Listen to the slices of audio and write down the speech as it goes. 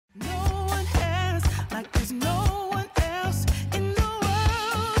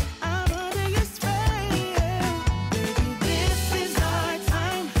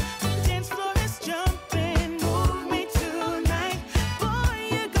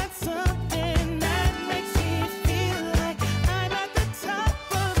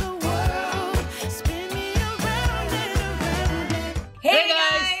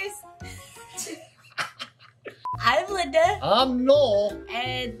I'm Noel.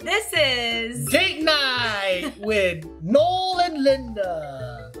 And this is Date Night with Noel and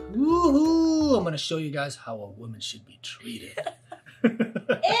Linda. Woohoo! I'm gonna show you guys how a woman should be treated.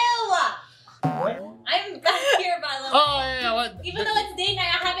 Ew! I'm back here, by the way. Oh yeah, what? Even though it's date night,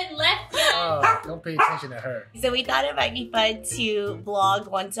 I haven't left yet. Oh, don't pay attention to her. So we thought it might be fun to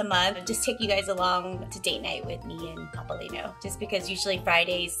vlog once a month. Just take you guys along to date night with me and Papa Laeno. Just because usually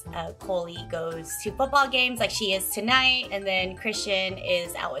Fridays, Coley goes to football games like she is tonight. And then Christian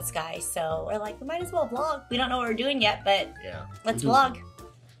is out with Sky. So we're like, we might as well vlog. We don't know what we're doing yet, but yeah, let's vlog.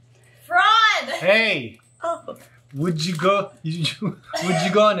 Fraud! Hey! Oh. Would you go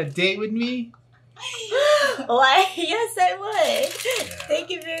on a date with me? Why? Yes, I would. Yeah. Thank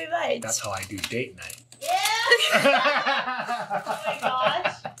you very much. That's how I do date night. Yeah. Oh my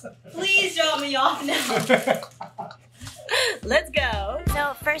gosh. Please drop me off now. Let's go.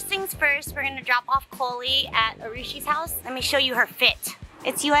 So first things first, we're gonna drop off Coley at Arushi's house. Let me show you her fit.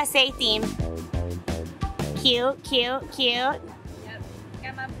 It's USA themed. Cute, cute, cute. Yep.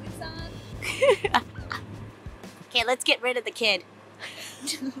 Got my boots on. Okay, let's get rid of the kid.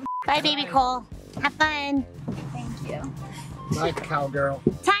 Bye, baby Cole. Have fun. Thank you. Bye, cowgirl.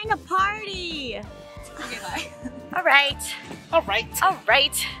 Time to party. Okay, bye. All right. All right. All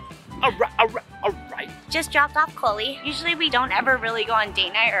right. All right. All right. All right. Just dropped off Coley. Usually we don't ever really go on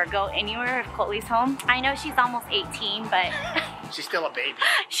date night or go anywhere if Coley's home. I know she's almost 18, but she's still a baby.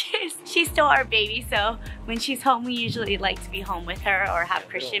 she's still our baby, so when she's home, we usually like to be home with her or have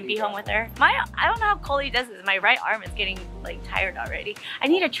Christian be home with her. I don't know how Coley does this. My right arm is getting like tired already. I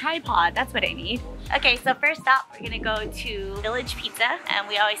need a tripod. That's what I need. Okay, so first stop, we're gonna go to Village Pizza, and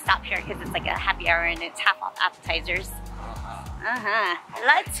we always stop here because it's like a happy hour and it's half off appetizers.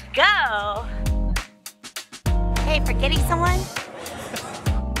 Let's go. Hey, forgetting someone?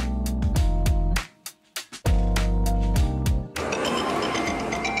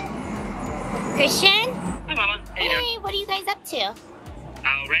 Christian? Hi, Mama. Hey, what are you guys up to?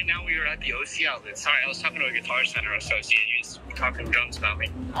 Right now we are at the OC outlet. Sorry, I was talking to a Guitar Center associate. He's talking drums about me.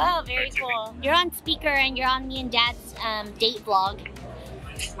 Oh, very cool. You're on speaker and you're on me and Dad's date vlog.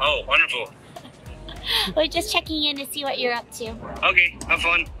 Oh, wonderful. We're just checking in to see what you're up to. Okay, have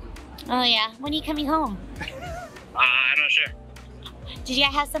fun. Oh yeah, when are you coming home? I'm not sure. Did you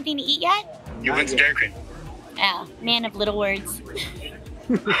have something to eat yet? You went to Dairy Queen. Oh, man of little words.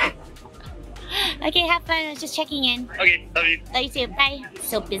 Okay, have fun. I was just checking in. Okay, love you. Love you too. Bye.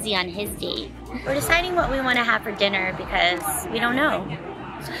 So busy on his date. We're deciding what we want to have for dinner because we don't know.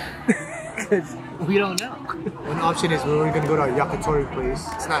 We don't know. One option is we're going to go to a yakitori place.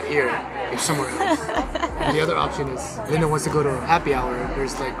 It's not here. It's somewhere else. And the other option is Linda wants to go to a happy hour.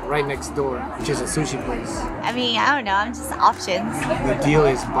 There's like right next door, which is a sushi place. I mean, I don't know. I'm just options. The deal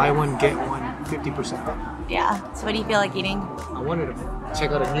is buy one, get one, 50% off. Yeah. So what do you feel like eating? I wanted to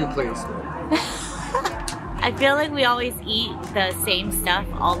check out a new place. I feel like we always eat the same stuff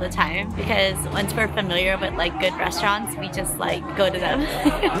all the time because once we're familiar with like good restaurants, we just like go to them.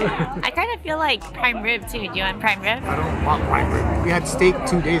 I kind of feel like prime rib too. Do you want prime rib? I don't want prime rib. We had steak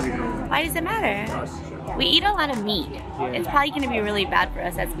 2 days ago. Why does it matter? We eat a lot of meat. Yeah. It's probably going to be really bad for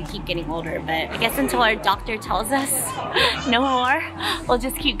us as we keep getting older, but I guess until our doctor tells us no more, we'll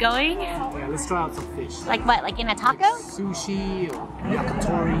just keep going. Yeah, let's try out some fish. Like what? Like in a taco? Like sushi or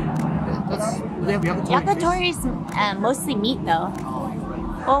yakitori. They have yakitori. Yakitori is mostly meat though.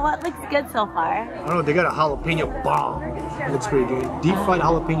 Well, what looks good so far? I don't know, they got a jalapeno bomb. It looks pretty good. Deep fried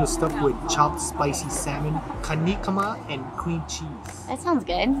jalapeno stuffed with chopped spicy salmon, kanikama, and cream cheese. That sounds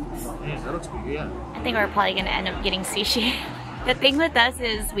good. Yeah, that looks pretty good, yeah. I think we're probably gonna end up getting sushi. The thing with us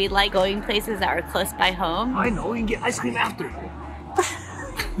is we like going places that are close by home. I know, we can get ice cream after.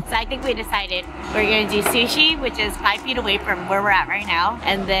 So I think we decided we're gonna do sushi, which is 5 feet away from where we're at right now,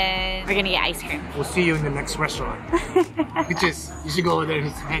 and then we're gonna get ice cream. We'll see you in the next restaurant. You should go over there and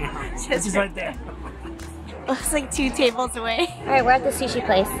just hang out. It's just right there. It's like 2 tables away. Alright, we're at the sushi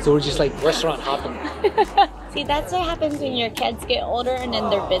place. So we're just like restaurant hopping. See, that's what happens when your kids get older and then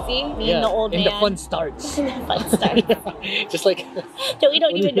they're busy. Me and the old man. And the fun starts. And the fun starts. Just like... we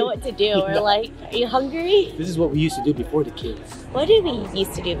don't even know what to do. We're like, are you hungry? This is what we used to do before the kids. What did we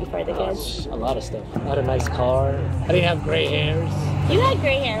used to do before the kids? A lot of stuff. I had a nice car. I didn't have gray hairs. You had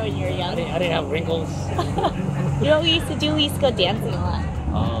gray hair when you were young. I didn't have wrinkles. You know what we used to do? We used to go dancing a lot.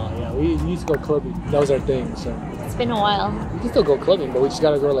 Oh, yeah. We used to go clubbing. That was our thing, so... It's been a while. We can still go clubbing, but we just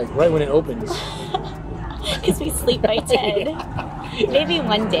gotta go like right when it opens. Because we sleep by 10. Yeah. Maybe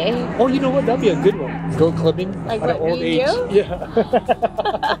one day. Oh, you know what? That'd be a good one. Go clubbing Like at what an old we age. do? Yeah.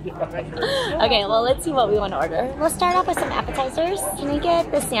 Okay, well, let's see what we want to order. Let's start off with some appetizers. Can we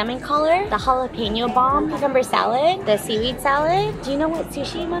get the salmon collar, the jalapeno bomb, cucumber salad, the seaweed salad? Do you know what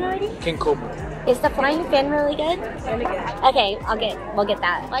sushi you want already? King Cobra. Is the flying fin really good? Really good. Okay, we'll get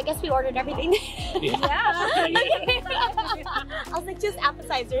that. Well, I guess we ordered everything. Yeah. I was like, just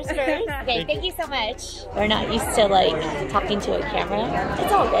appetizers first. Okay, thank you so much. We're not used to like talking to a camera.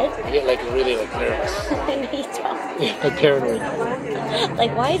 It's all good. I get like really like nervous. Me too. Yeah, like paranoid.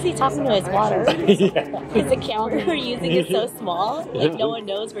 Like, why is he talking to his water? Yeah. Is the camera we're using is so small? Like, no one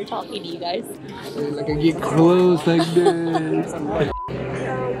knows we're talking to you guys. Like I get close like this.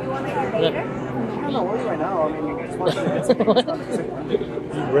 No worries right now. I mean, it's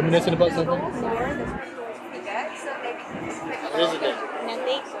You reminiscing about something? What is it then?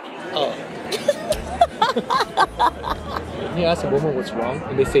 Nothing. Oh. When you ask a woman what's wrong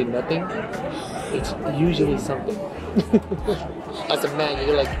and they say nothing, it's usually something. As a man,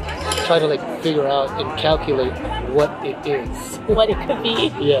 you're like trying to like figure out and calculate what it is. What it could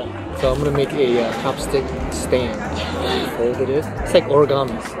be. Yeah. So I'm gonna make a chopstick stand. Fold it is. It's like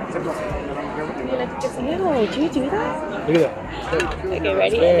origamis. No, do you do that? Look at that. Okay,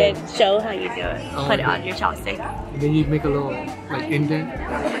 ready? And then show how you do it. Put it on your chopstick. And then you make a little like indent.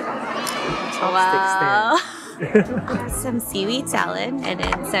 Wow. Some seaweed salad and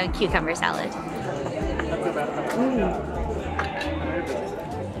then some cucumber salad.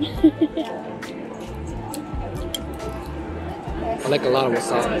 I like a lot of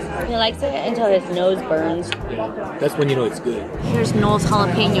wasabi. He likes it until his nose burns. Yeah, that's when you know it's good. Here's Noel's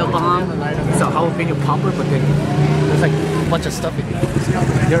jalapeno bomb. It's a jalapeno popper, but then there's like a bunch of stuff in it.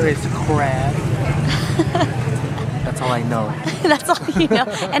 There is crab. That's all I know. That's all you know.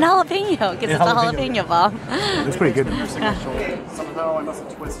 And jalapeno, because it's a jalapeno bomb. It's pretty good. somehow I must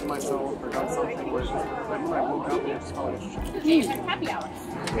have twisted myself or done something where it's just like when I woke up, it just felt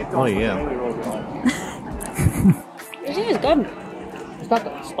like Oh yeah. This is good. It's not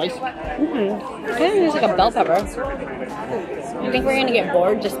that spicy. Mm-hmm. It kind of tastes like a bell pepper. You think we're gonna get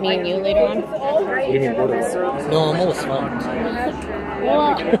bored, just me and you later on? What do you mean bored? No, I'm always fun.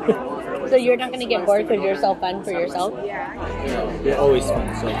 Well, so you're not gonna get bored because you're so fun for yourself? You're always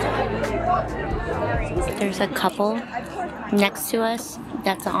fun. So. There's a couple next to us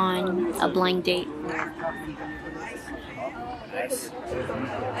that's on a blind date.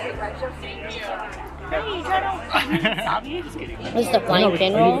 This is the flying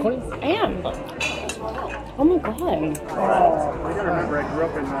fin roll? I am. Oh my god. you gotta remember, I grew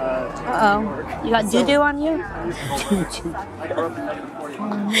up in Uh-oh. You got doo-doo on you? I grew up in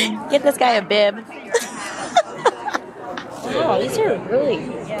California. Get this guy a bib. Wow, these are really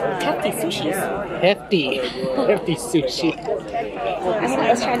hefty sushis. Hefty. Hefty sushi.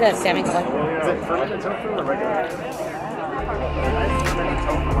 Let's try the salmon color. Is it fermented tofu or regular?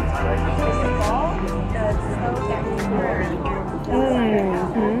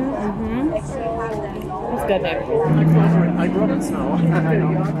 That's good, babe. I grew up in snow.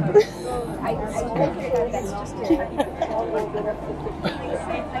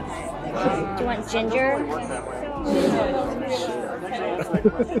 Do you want ginger?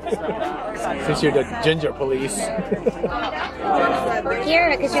 Since you're the ginger police.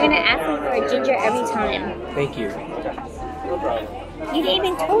 Here, because you're going to ask me for a ginger every time. Thank you. You didn't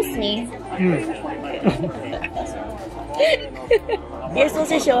even toast me. You're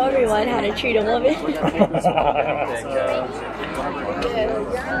supposed to show everyone how to treat a woman.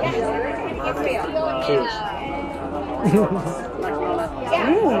 Cheers.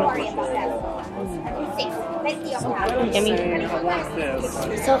 Yummy.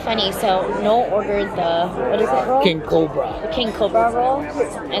 It's so funny. So Noel ordered the, what is it roll? King Cobra. The King Cobra roll.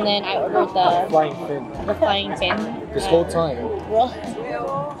 And then I ordered the Flying fin. flying fin. This whole time, Roll.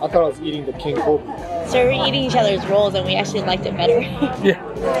 I thought I was eating the King Cobra. So we're eating each other's rolls and we actually liked it better. Yeah.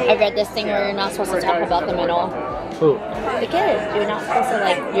 I read this thing where you're not supposed to talk about them at all. Who? The kids. You're not supposed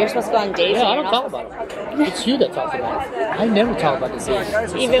to you're supposed to go on dates. Yeah, I and don't you're talk not about it. It's you that talks about it. I never talk about this.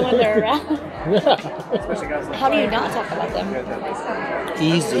 even when they're around. Yeah. How do you not talk about them?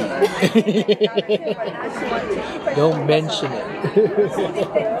 Easy. Don't mention it.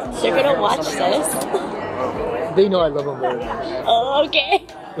 So you're gonna watch this? They know I love them very much. Oh, okay.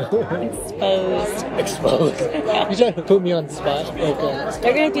 Exposed. Exposed. You trying to put me on the spot? Okay.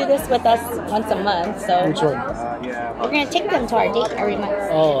 They're gonna do this with us once a month, so Which one? we're gonna take them to our date every month.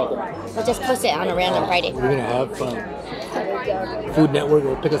 Oh, We'll just post it on a random Friday. we're gonna have fun. Food Network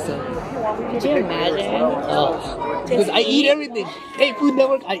will pick us up. Could you imagine? Oh, because I eat everything. Hey, Food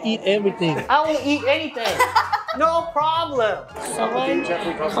Network, I eat everything. I won't eat anything. No problem. Someone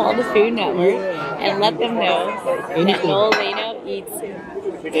call the Food Network and let them know that Noel Laeno eats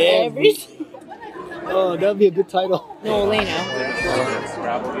everything. Oh, that'd be a good title. Noel Laeno.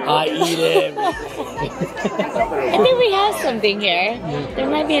 I eat everything. I think we have something here. There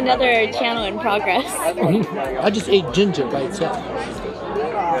might be another channel in progress. I just ate ginger by itself.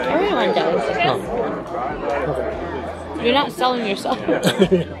 Everyone does. Oh. You're not selling yourself.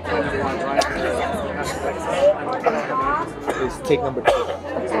 Let's take number 2.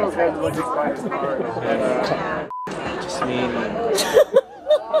 Just me and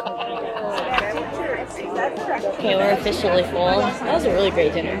Okay, we're officially full. That was a really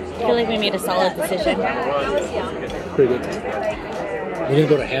great dinner. I feel like we made a solid decision. pretty good. We're gonna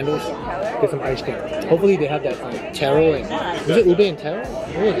go to Handles, get some ice cream. Hopefully they have that taro and... Is it ube and taro?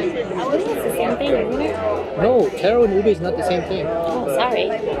 What is it? I think it's the same thing, isn't it? No, taro and ube is not the same thing. Oh, sorry.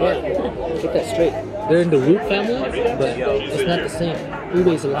 Yeah, get that straight. They're in the root family, but it's not the same. Ube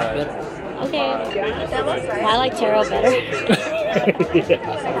is a lot better. Okay. I like taro better.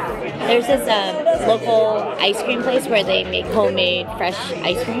 There's this local ice cream place where they make homemade fresh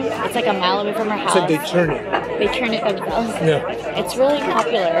ice cream. It's like a mile away from our house. So they churn it. They churn it themselves. Yeah. It's really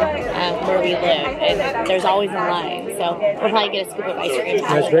popular where we live, and there's always a line. So we'll probably get a scoop of ice cream.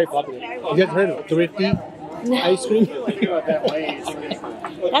 That's very popular. You guys heard of Thrifty ice cream?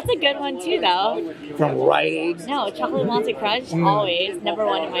 That's a good one too, though. From Rite Aid? No, chocolate malted crunch, always. Number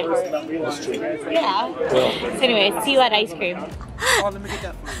one in my heart. That's true. Yeah. Well, So anyway, see you at ice cream. Oh, let me get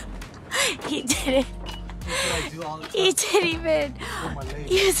that. He didn't. He didn't even.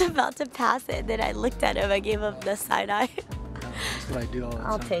 He was about to pass it, and then I looked at him. I gave him the side eye. that's what I do all the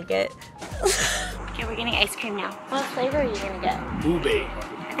I'll time. take it. Okay, we're getting ice cream now. What flavor are you gonna get? Ube.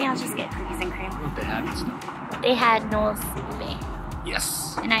 I think I'll just get cookies and cream. What they have and stuff. They had Noel's ube,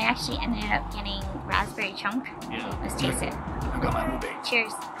 Yes. and I actually ended up getting raspberry chunk. Yeah. Let's taste it. I got my ube.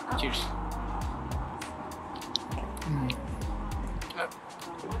 Cheers. Cheers.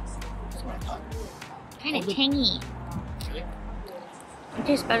 Kind of tangy. Okay. It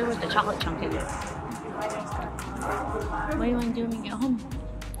tastes better with the chocolate chunk in it. What do you want to do when we get home?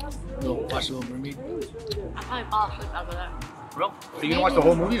 Watch the Little Mermaid. I'll probably fall asleep after that. Bro, are you gonna watch the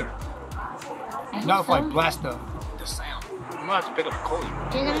whole movie or? I Not if hope I so. blast the sound. I'm gonna have to pick up a cold.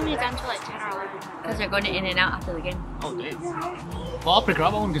 They're not gonna be done until like 10 or 11. Because they're going to In-N-Out after the game. Oh, damn. Well, I'll pick her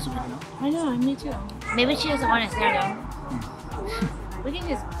up. I want to get some now. I know, me too. Maybe she doesn't want us there though. We can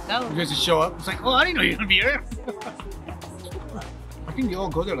just go. You guys just show up. It's like, oh, I didn't know you were gonna be here. I think they all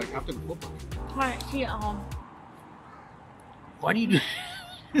go there like after the football. Alright, see you at home. Why do you do?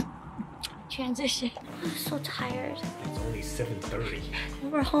 Transition. I'm so tired. It's only 7:30.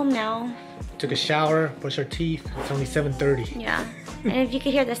 We're home now. Took a shower, brushed our teeth. It's only 7:30. Yeah. And if you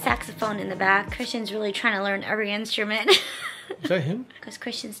could hear the saxophone in the back, Christian's really trying to learn every instrument. Is that him? Because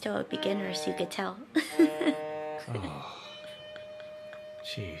Christian's still a beginner, so you could tell. Oh,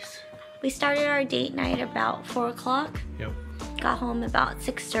 jeez. We started our date night about 4 o'clock. Yep. Got home about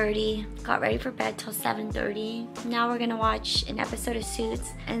 6:30. Got ready for bed till 7:30. Now we're gonna watch an episode of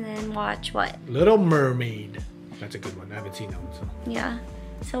Suits and then watch what? Little Mermaid. That's a good one. I haven't seen that one, so. Yeah.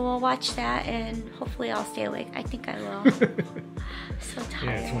 So we'll watch that and hopefully I'll stay awake. I think I will. So tired.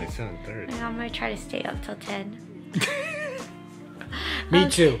 Yeah, it's only 7:30. And I'm gonna try to stay up till 10. Me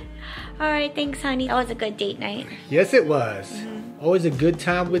too. Alright, thanks honey. That was a good date night. Yes, it was. Always a good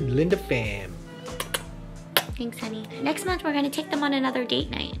time with Linda fam. Thanks honey. Next month we're gonna take them on another date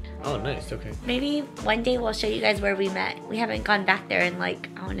night. Oh, nice. Okay. Maybe one day we'll show you guys where we met. We haven't gone back there in like,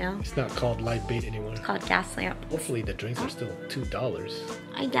 I don't know. It's not called light bait anymore. It's called Gas Lamp. Hopefully the drinks are still $2.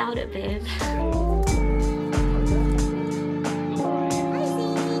 I doubt it, babe.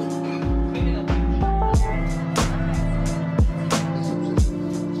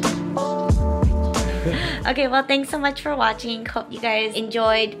 Okay, well, thanks so much for watching. Hope you guys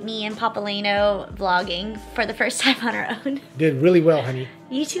enjoyed me and Papa Laeno vlogging for the first time on our own. Did really well, honey.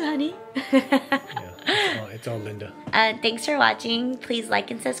 You too, honey. Yeah, it's all Linda. Thanks for watching. Please like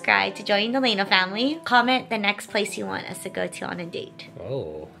and subscribe to join the Laeno family. Comment the next place you want us to go to on a date.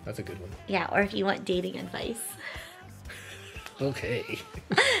 Oh, that's a good one. Yeah, or if you want dating advice. Okay.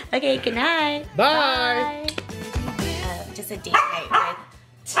 Okay, good night. Bye. Just a date night with...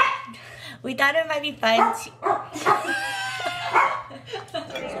 We thought it might be fun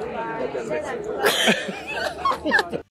to...